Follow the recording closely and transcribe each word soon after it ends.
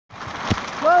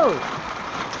Whoa!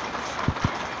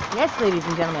 Yes, ladies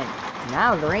and gentlemen.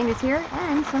 Now the rain is here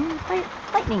and some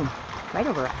lightning right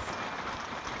over us.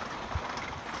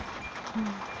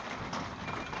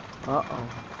 Uh-oh.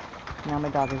 Now my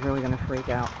dog is really going to freak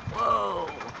out. Whoa!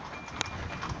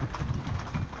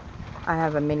 I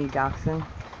have a mini dachshund,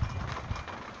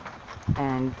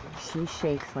 and she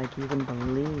shakes like you wouldn't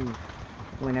believe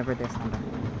whenever there's thunder.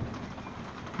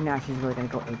 Now she's really going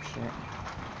to go apeshit.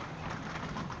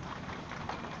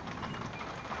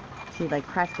 She like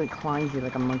practically climbs you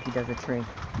like a monkey does a tree.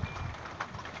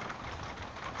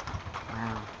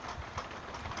 Wow.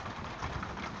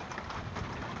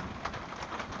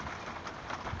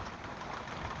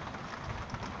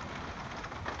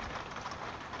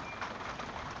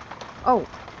 Oh.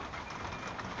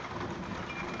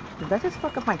 Did that just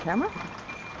fuck up my camera?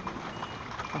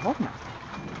 I hope not.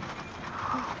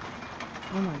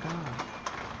 Oh my god.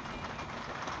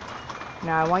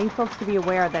 Now I want you folks to be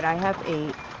aware that I have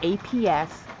a APS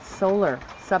solar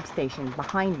substation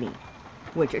behind me,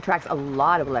 which attracts a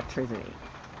lot of electricity.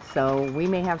 So we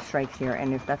may have strikes here,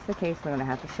 and if that's the case, we're going to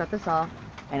have to shut this off,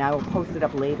 and I will post it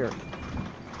up later.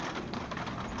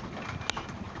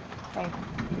 Hey,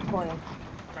 recording.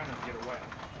 Trying not to get away.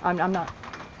 I'm not.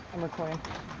 I'm recording.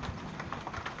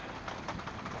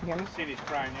 You hear me? City's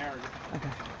crying area.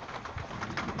 Okay.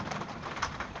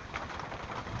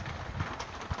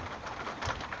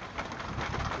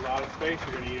 A lot of space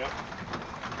you're gonna eat up.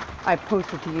 I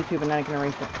posted to YouTube and then I can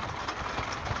erase it.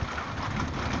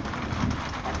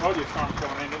 I told you storm's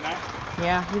going in, didn't I?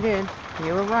 Yeah, you did.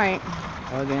 You were right.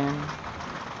 Again.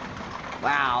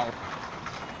 Wow.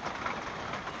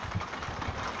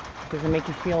 Does it make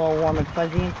you feel all warm and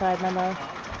fuzzy inside, my love?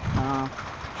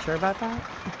 Sure about that?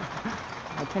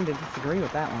 I tend to disagree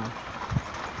with that one.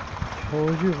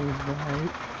 Told you it was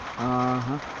right.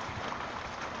 Uh-huh.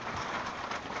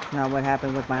 Not what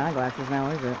happened with my eyeglasses now,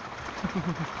 is it?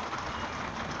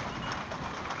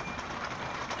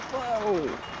 Whoa!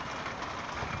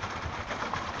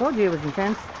 Told you it was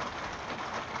intense.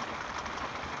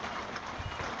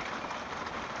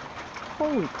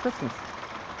 Holy Christmas.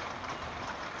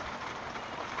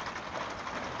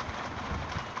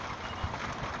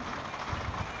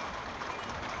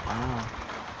 Wow.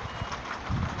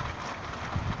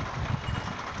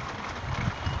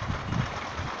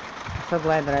 I'm so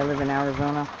glad that I live in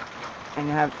Arizona and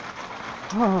have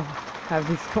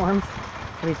these storms.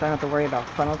 At least I don't have to worry about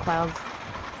funnel clouds.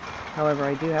 However,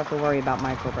 I do have to worry about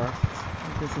microbursts.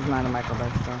 This is not a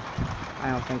microburst, so I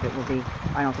don't think it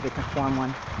can form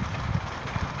one.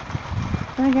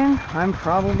 Then again, I'm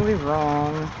probably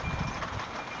wrong.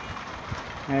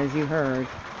 As you heard,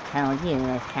 count you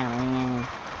as counting.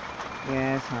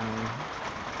 Yes,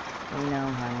 honey. We know,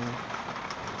 honey.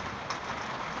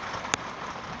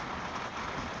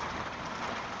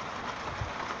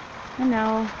 And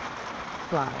now,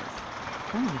 flies.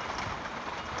 Oh.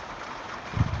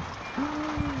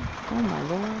 Oh my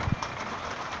lord.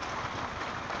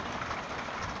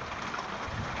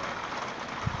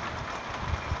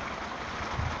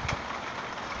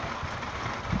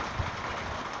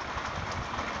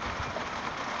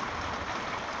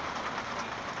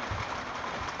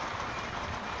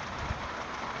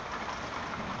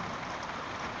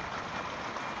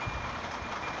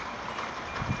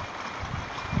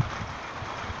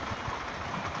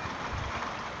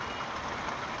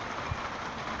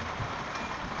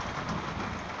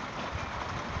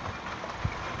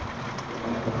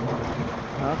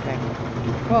 Okay.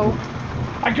 Whoa.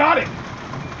 I got it!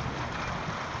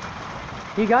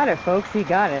 You got it, folks. You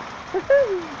got it.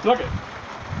 Look it.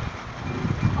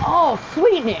 Oh,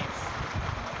 sweetness!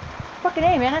 Fucking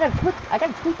A, man. I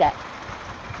gotta tweet that.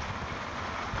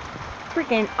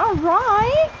 Freaking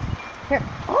alright! Here.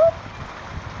 Oh!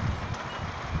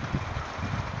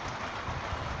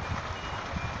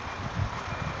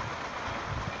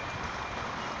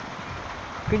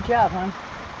 Good job, hon.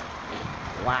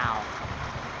 Wow.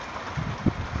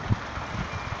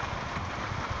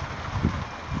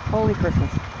 Holy Christmas.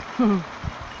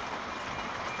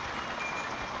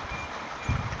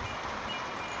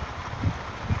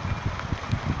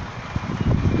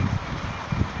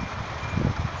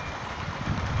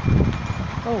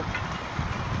 Oh.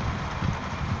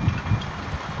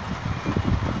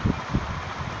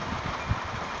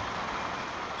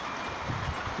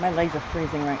 My legs are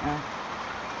freezing right now.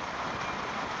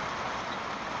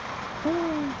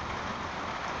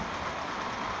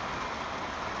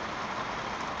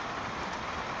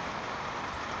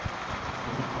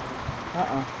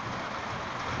 Uh-oh.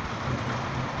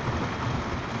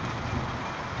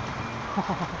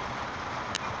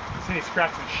 See,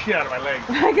 scratching the shit out of my legs.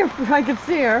 I can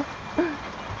see her.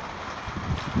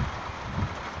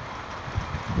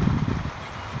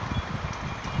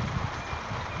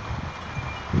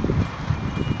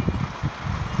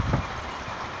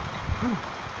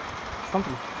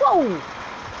 something. Whoa!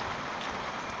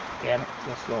 Damn it.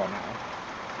 Let's slow on that one.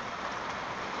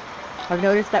 I've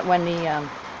noticed that when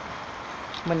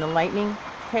the lightning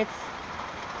hits,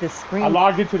 the screen. I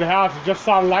logged into the house and just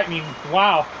saw lightning.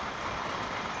 Wow.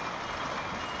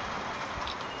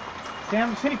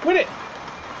 Damn, Cindy, quit it.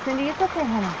 Cindy, it's okay,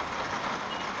 honey.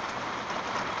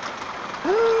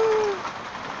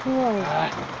 Whoa.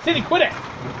 Cindy, quit it.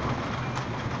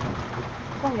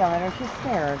 Don't yell at her. She's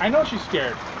scared. I know she's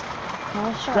scared.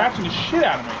 No, shut up. Scratching the shit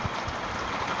out of me.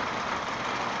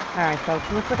 Alright, folks.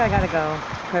 Looks like I gotta go.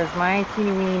 Because my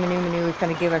teeny weeny manu is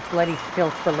going to give us bloody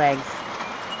stilts for legs.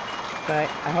 But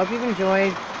I hope you've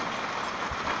enjoyed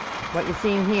what you're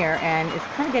seeing here. And it's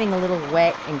kind of getting a little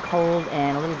wet and cold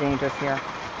and a little dangerous here.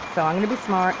 So I'm going to be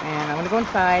smart and I'm going to go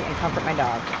inside and comfort my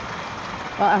dog.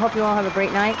 Well, I hope you all have a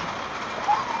great night.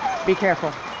 Be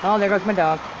careful. Oh, there goes my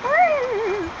dog.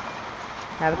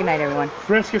 Have a good night, everyone.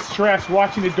 Risk of stress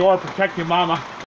watching the door protecting mama.